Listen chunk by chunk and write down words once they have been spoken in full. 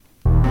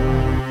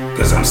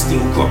Cause I'm still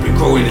cropping,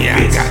 growing in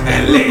bits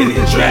and letting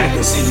it drag.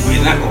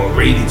 Considering I got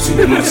raided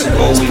 2 months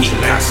ago in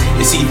July.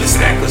 It's either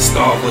stack or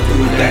starve or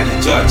do that.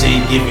 The judge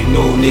ain't giving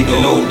no nigga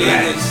no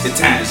black. The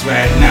times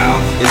right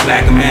now it's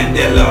like a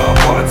Mandela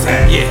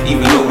apartheid. Yeah,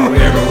 even though I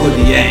wear a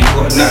hoodie, I ain't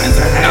got nothing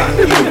to hide.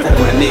 You can put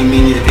my name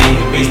in your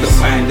database to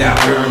find out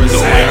where I'm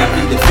reside. I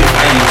plead the fifth,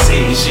 I ain't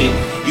saying shit.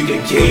 You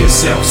can kill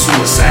yourself,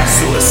 suicide.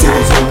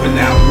 Doors open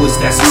out woods,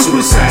 that's a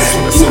suicide.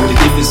 You know the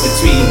difference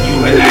between you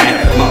and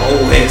I. My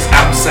old head's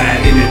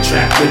outside in a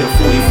trap with a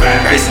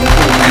 45. Listen,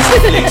 cool, that's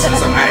a flex,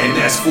 cause I'm hiding,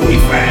 that's 45.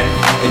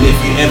 And if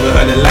you ever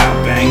heard a loud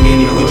bang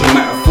in your hood, you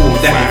might afford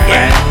that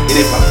right. And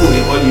if I put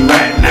it on you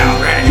right now,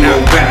 you know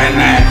better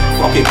than I.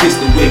 Fucking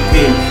pistol whip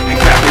him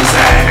and clap his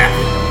eye.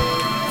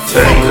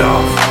 They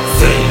laugh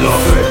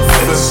at the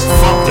fence.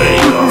 They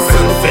laugh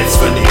at the fence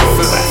when they roll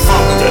back.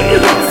 They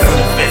laugh at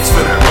the fence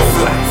when I roll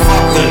back.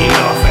 They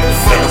laugh at the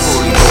fence,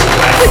 roll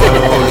back for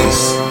the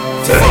police.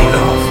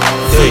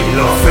 They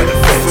laugh at the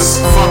fence.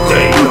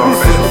 They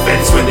laugh at the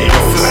fence when they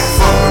roll back.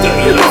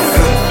 They laugh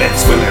at the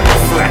fence when I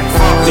roll back.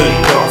 They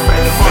laugh at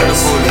the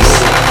fence, roll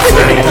back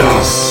for the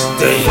police.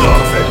 They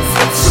laugh at the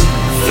fence.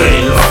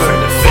 They laugh at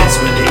the fence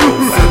when they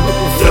roll back.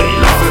 They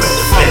laugh at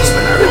the fence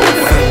when I roll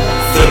back.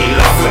 They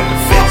laugh at the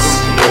fence,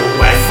 roll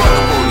back for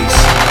the police.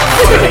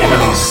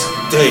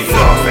 They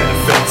laugh at the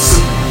fence.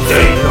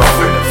 They laugh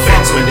at the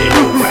fence when they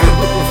roll back.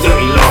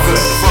 They laugh at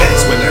the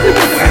fence when they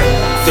roll back.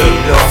 They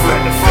laugh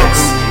at the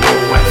fence,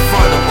 roll back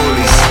for the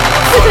police.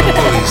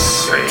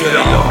 They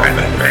laugh at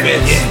the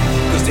fence,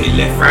 cause they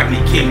left Rodney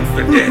King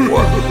for dead.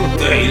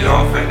 They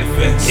laugh at the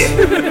fence. If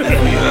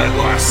you heard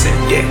what I said,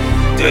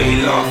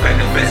 they laugh at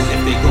the fence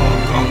if they got a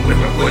gun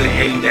with a bullet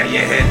aimed at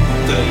your head.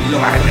 They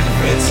laugh at the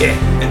fence,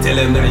 and tell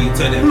them that you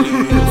turn them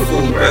blue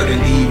uniform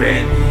burgundy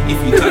red. If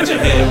you touch a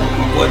hair on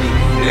my body,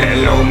 let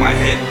alone my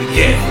head, be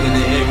careful in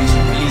the areas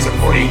you please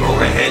before you go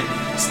ahead.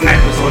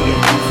 Snipers on the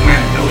roof, man,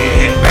 throw your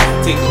head back,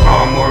 take the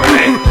arm or a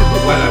leg.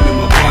 While I'm in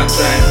my car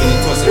driving and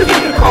tossing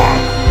in the car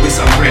with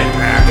some bread.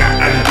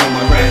 I know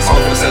my rights,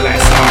 officer like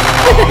some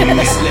I'm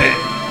misled.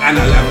 And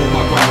I love all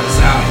my brothers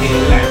out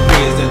here like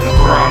prayers that the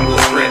Quran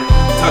was read.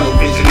 Tunnel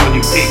vision on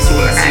your pics,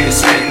 all I see is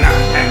sweat now.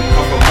 And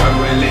cuff a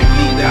brother and let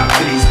bleed out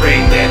till he's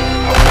brain dead.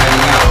 I'll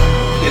find out.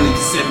 Then he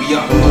sent me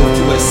up north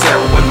to a cell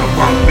on a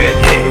bunk bed.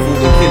 With all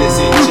the killers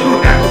in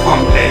jail that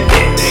pump lead.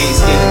 They ain't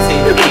scared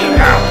to take me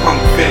out, pump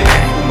fed.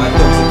 All my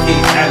dogs and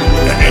cage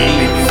animals that ain't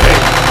even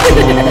fed. So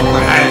I put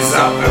my hands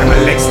up and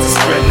my legs to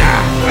spread.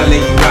 I lay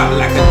you out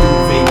like a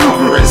duvet,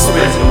 cover and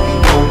spread. And we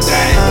don't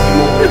die, we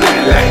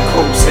multiply like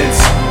cold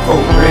sense.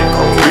 Cold red,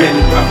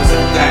 the brothers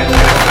have died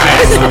like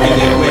fire stuck in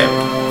their web.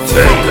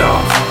 They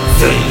laugh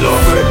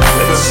at the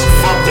fence.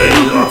 They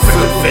laugh at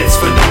the fence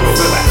when they roll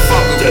back.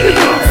 They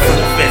laugh at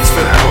the fence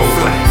when I roll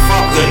back.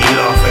 They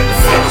laugh at the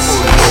fence,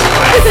 roll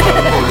back for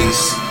the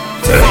police.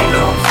 They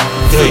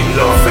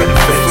laugh at the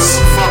fence.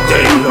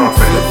 They laugh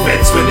at the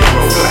fence when they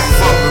roll back.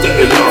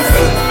 They laugh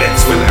at the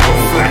fence when I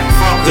roll back.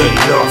 They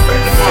laugh at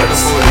the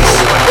fence, roll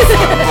back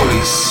for the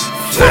police.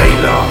 They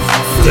laugh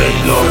at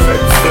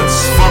the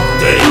fence.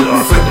 They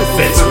laugh at the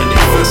fence when they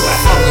roll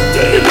back.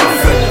 They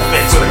laugh at the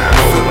fence when I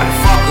roll back.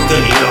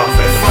 They laugh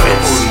at the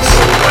fence,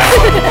 roll back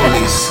for the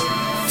police.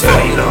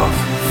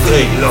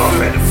 They laugh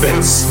at the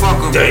fence.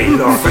 They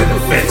laugh at the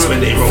fence when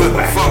they roll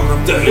back.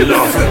 They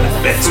laugh at the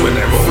fence when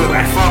they roll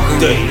back.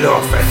 They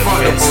laugh at the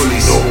fence,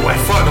 roll back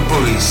for the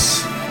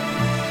police.